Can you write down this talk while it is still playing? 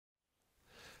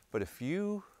But if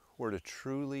you were to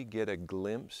truly get a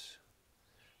glimpse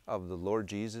of the Lord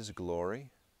Jesus'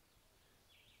 glory,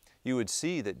 you would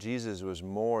see that Jesus was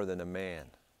more than a man.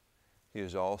 He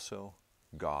was also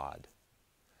God.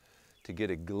 To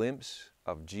get a glimpse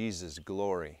of Jesus'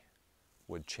 glory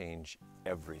would change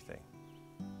everything.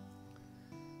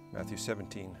 Matthew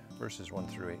 17, verses 1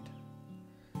 through 8.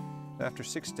 And after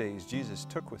 6 days, Jesus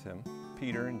took with him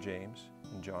Peter and James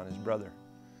and John his brother,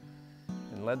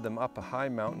 and led them up a high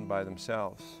mountain by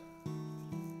themselves.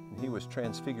 And he was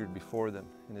transfigured before them,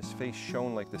 and his face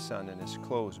shone like the sun, and his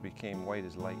clothes became white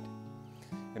as light.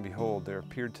 And behold, there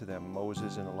appeared to them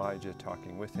Moses and Elijah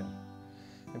talking with him.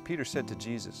 And Peter said to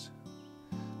Jesus,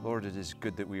 Lord, it is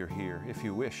good that we are here. If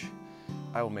you wish,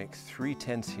 I will make 3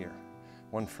 tents here,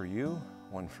 one for you,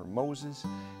 one for Moses,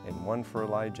 and one for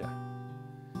Elijah.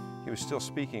 He was still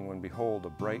speaking when, behold, a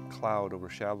bright cloud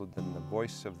overshadowed them, and the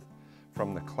voice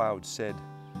from the cloud said,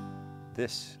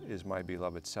 This is my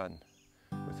beloved Son,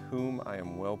 with whom I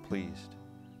am well pleased.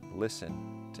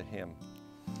 Listen to him.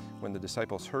 When the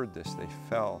disciples heard this, they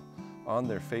fell on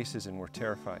their faces and were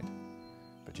terrified.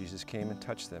 But Jesus came and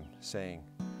touched them, saying,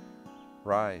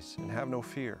 Rise and have no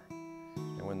fear.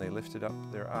 And when they lifted up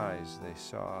their eyes, they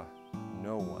saw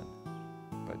no one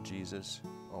but Jesus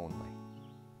only.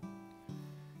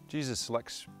 Jesus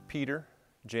selects Peter,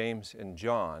 James, and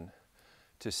John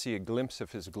to see a glimpse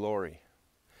of his glory.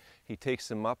 He takes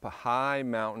them up a high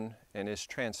mountain and is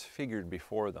transfigured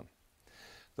before them.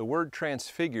 The word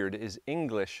transfigured is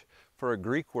English for a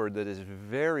Greek word that is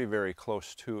very, very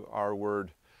close to our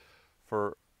word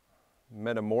for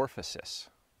metamorphosis,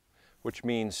 which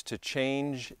means to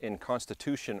change in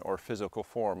constitution or physical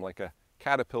form, like a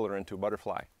caterpillar into a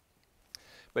butterfly.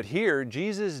 But here,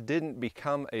 Jesus didn't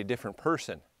become a different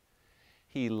person.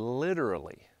 He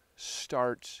literally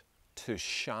starts to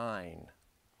shine.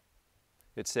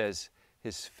 It says,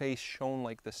 his face shone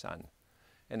like the sun,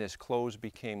 and his clothes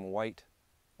became white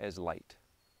as light.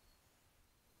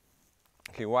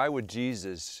 Okay, why would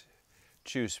Jesus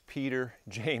choose Peter,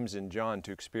 James, and John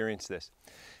to experience this?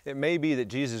 It may be that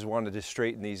Jesus wanted to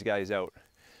straighten these guys out.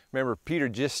 Remember, Peter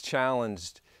just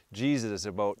challenged Jesus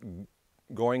about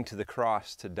going to the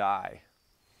cross to die.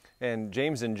 And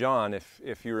James and John,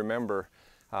 if you remember,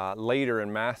 later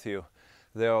in Matthew,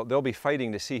 they'll be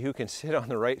fighting to see who can sit on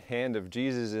the right hand of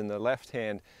Jesus and the left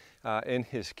hand in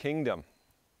his kingdom.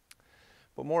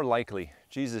 But more likely,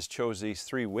 Jesus chose these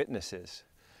 3 witnesses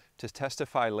to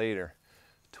testify later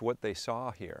to what they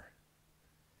saw here,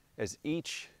 as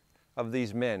each of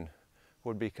these men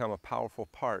would become a powerful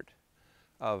part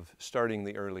of starting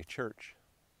the early church.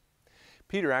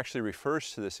 Peter actually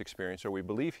refers to this experience, or we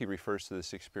believe he refers to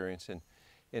this experience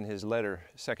in his letter,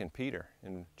 2 Peter,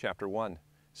 in chapter 1,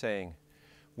 saying,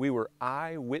 We were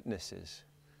eyewitnesses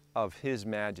of his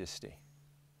majesty.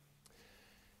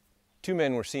 2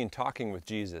 men were seen talking with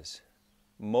Jesus,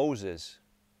 Moses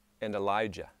and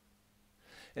Elijah.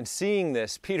 And seeing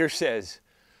this, Peter says,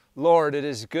 Lord, it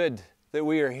is good that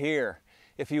we are here.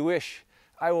 If you wish,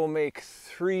 I will make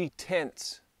 3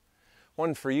 tents,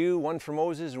 one for you, one for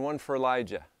Moses, and one for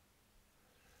Elijah.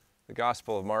 The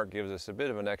Gospel of Mark gives us a bit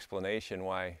of an explanation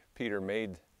why Peter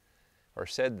made or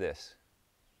said this.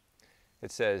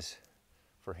 It says,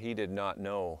 for he did not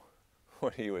know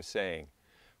what he was saying,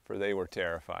 for they were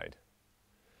terrified.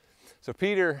 So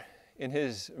Peter, in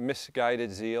his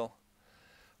misguided zeal,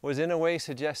 was in a way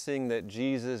suggesting that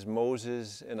Jesus,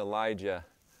 Moses, and Elijah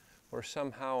were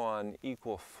somehow on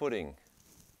equal footing.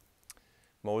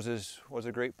 Moses was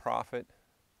a great prophet.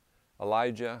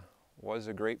 Elijah was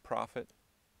a great prophet.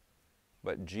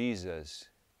 But Jesus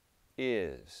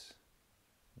is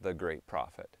the great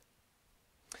prophet.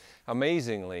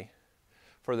 Amazingly,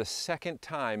 for the 2nd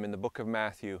time in the book of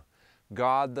Matthew,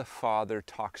 God the Father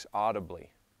talks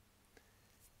audibly,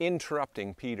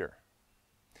 interrupting Peter.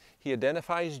 He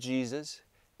identifies Jesus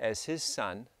as his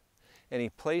Son, and he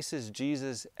places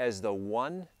Jesus as the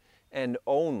one and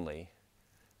only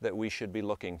that we should be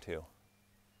looking to.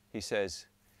 He says,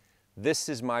 This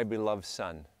is my beloved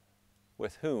Son,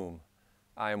 with whom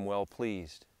I am well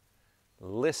pleased.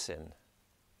 Listen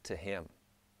to him.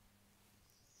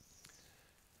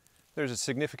 There's a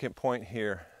significant point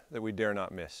here that we dare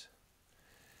not miss.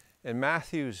 In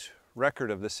Matthew's record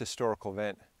of this historical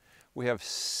event, we have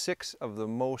 6 of the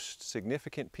most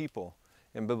significant people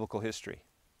in biblical history: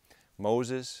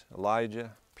 Moses,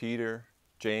 Elijah, Peter,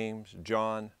 James,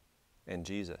 John, and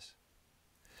Jesus.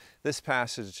 This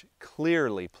passage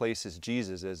clearly places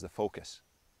Jesus as the focus.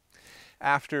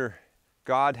 After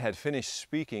God had finished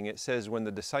speaking, it says, when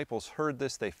the disciples heard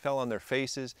this, they fell on their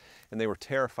faces and they were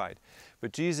terrified.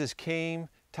 But Jesus came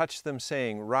touched them,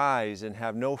 saying, "Rise and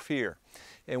have no fear."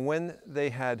 And when they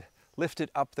had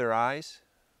lifted up their eyes,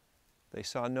 they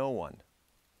saw no one,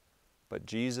 but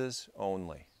Jesus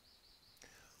only.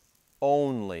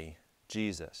 Only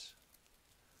Jesus.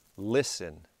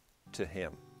 Listen to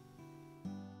him.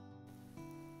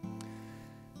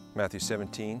 Matthew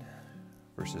 17,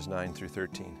 verses 9 through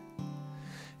 13.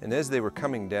 And as they were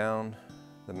coming down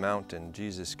the mountain,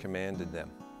 Jesus commanded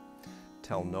them,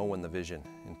 "Tell no one the vision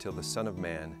until the Son of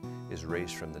Man is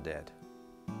raised from the dead."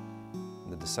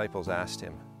 And the disciples asked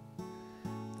him,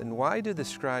 "Then why do the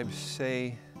scribes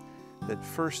say that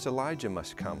first Elijah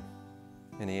must come?"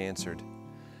 And he answered,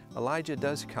 "Elijah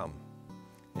does come,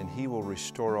 and he will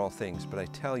restore all things. But I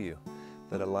tell you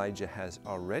that Elijah has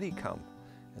already come,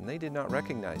 and they did not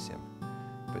recognize him,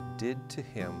 but did to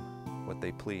him what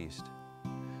they pleased.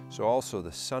 So also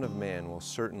the Son of Man will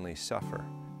certainly suffer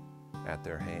at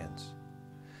their hands."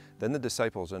 Then the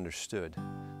disciples understood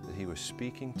that he was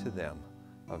speaking to them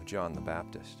of John the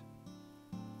Baptist.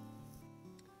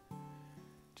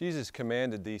 Jesus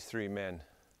commanded these three men,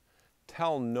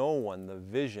 "Tell no one the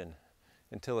vision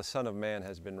until the Son of Man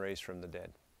has been raised from the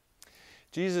dead."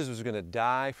 Jesus was going to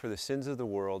die for the sins of the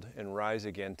world and rise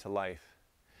again to life.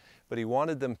 But he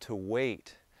wanted them to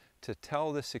wait to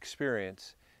tell this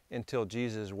experience until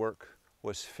Jesus' work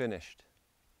was finished.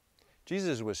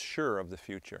 Jesus was sure of the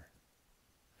future.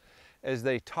 As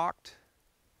they talked,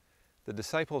 the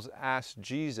disciples asked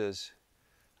Jesus,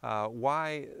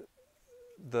 why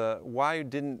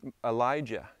didn't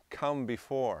Elijah come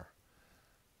before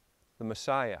the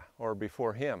Messiah or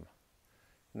before him?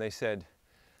 And they said,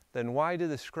 "Then why do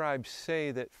the scribes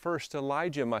say that first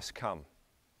Elijah must come?"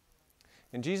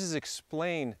 And Jesus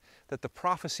explained that the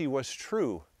prophecy was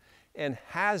true and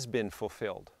has been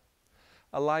fulfilled.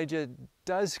 Elijah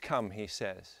does come, he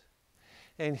says,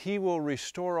 and he will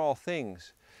restore all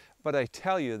things. But I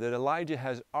tell you that Elijah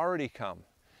has already come,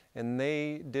 and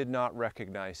they did not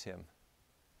recognize him,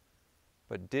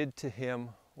 but did to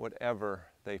him whatever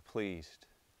they pleased.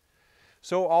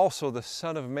 So also the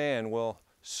Son of Man will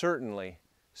certainly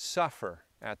suffer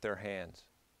at their hands.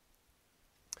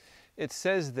 It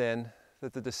says then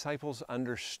that the disciples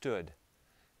understood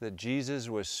that Jesus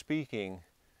was speaking,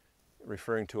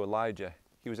 referring to Elijah,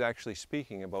 he was actually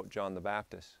speaking about John the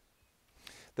Baptist.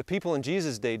 The people in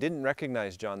Jesus' day didn't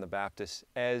recognize John the Baptist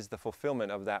as the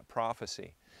fulfillment of that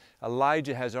prophecy.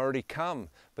 Elijah has already come,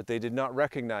 but they did not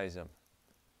recognize him.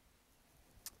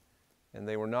 And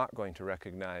they were not going to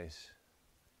recognize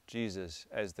Jesus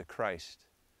as the Christ,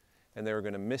 and they were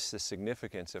going to miss the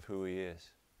significance of who he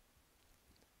is.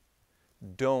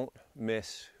 Don't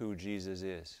miss who Jesus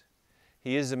is.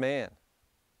 He is a man,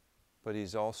 but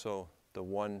he's also the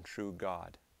one true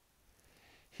God.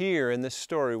 Here in this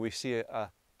story we see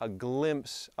a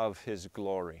glimpse of his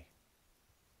glory.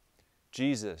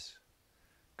 Jesus,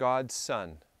 God's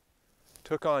Son,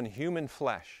 took on human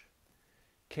flesh,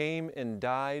 came and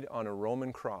died on a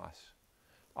Roman cross,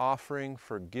 offering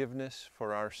forgiveness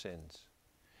for our sins.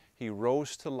 He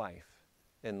rose to life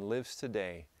and lives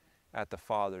today at the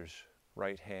Father's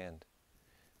right hand.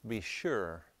 Be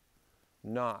sure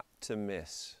not to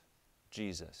miss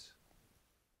Jesus.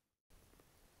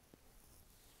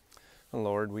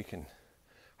 Lord, we can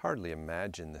hardly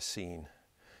imagine the scene.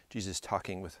 Jesus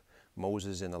talking with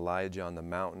Moses and Elijah on the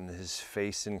mountain, his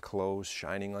face and clothes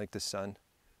shining like the sun.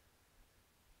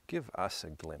 Give us a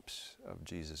glimpse of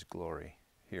Jesus' glory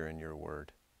here in your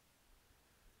word.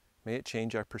 May it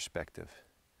change our perspective,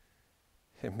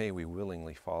 and may we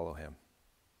willingly follow him,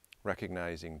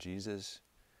 recognizing Jesus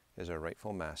as our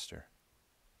rightful Master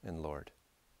and Lord.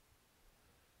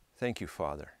 Thank you,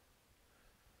 Father,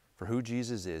 for who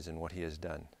Jesus is and what he has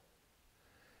done.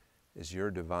 As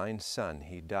your divine Son,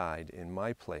 he died in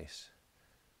my place,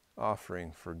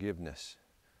 offering forgiveness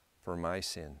for my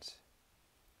sins.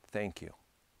 Thank you.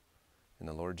 In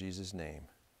the Lord Jesus' name,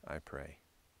 I pray.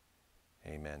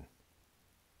 Amen.